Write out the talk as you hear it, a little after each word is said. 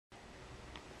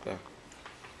Yeah.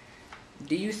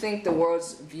 Do you think the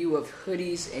world's view of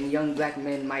hoodies and young black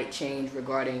men might change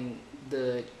regarding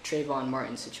the Trayvon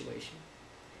Martin situation?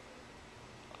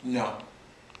 No.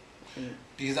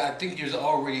 Because I think there's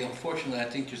already, unfortunately, I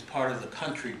think there's part of the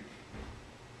country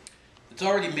that's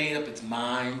already made up its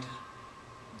mind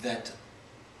that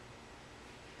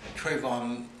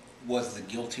Trayvon was the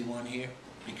guilty one here,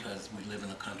 because we live in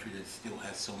a country that still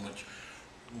has so much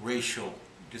racial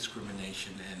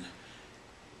discrimination, and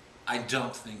I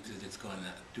don't think that it's going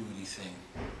to do anything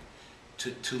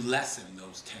to lessen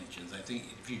those tensions. I think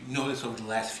if you notice over the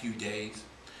last few days,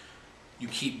 you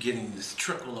keep getting this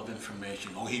trickle of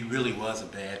information. Oh, he really was a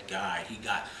bad guy. He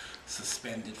got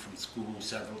suspended from school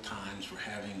several times for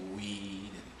having weed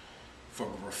and for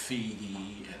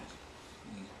graffiti.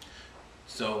 And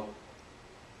so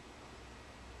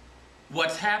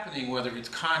what's happening, whether it's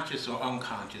conscious or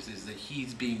unconscious, is that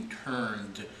he's being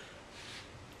turned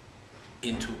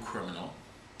into a criminal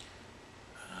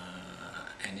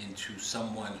and into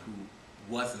someone who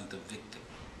wasn't the victim.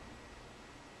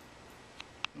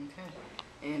 Okay.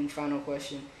 And final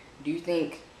question, do you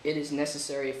think it is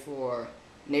necessary for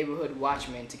neighborhood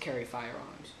watchmen to carry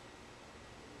firearms?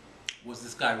 Was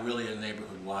this guy really a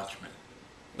neighborhood watchman?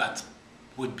 That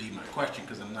would be my question,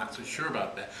 because I'm not so sure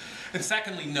about that. And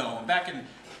secondly, no. Back in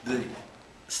the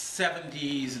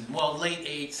 70s, and well, late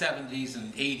 70s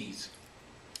and 80s,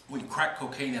 when crack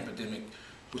cocaine epidemic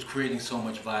was creating so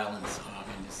much violence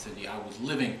in the city, I was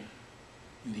living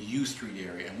in the U Street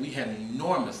area, and we had an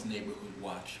enormous neighborhood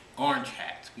watch, orange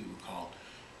hats we were called.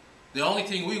 The only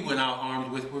thing we went out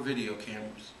armed with were video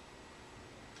cameras.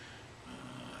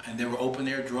 And there were open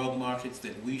air drug markets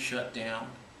that we shut down,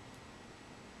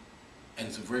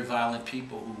 and some very violent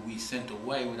people who we sent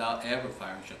away without ever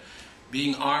firing shots.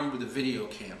 Being armed with a video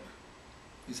camera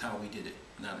is how we did it,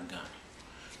 not a gun.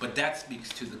 But that speaks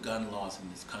to the gun laws in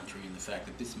this country, and the fact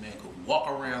that this man could walk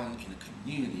around in a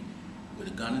community with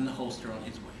a gun in the holster on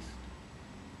his waist.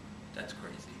 That's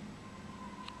crazy.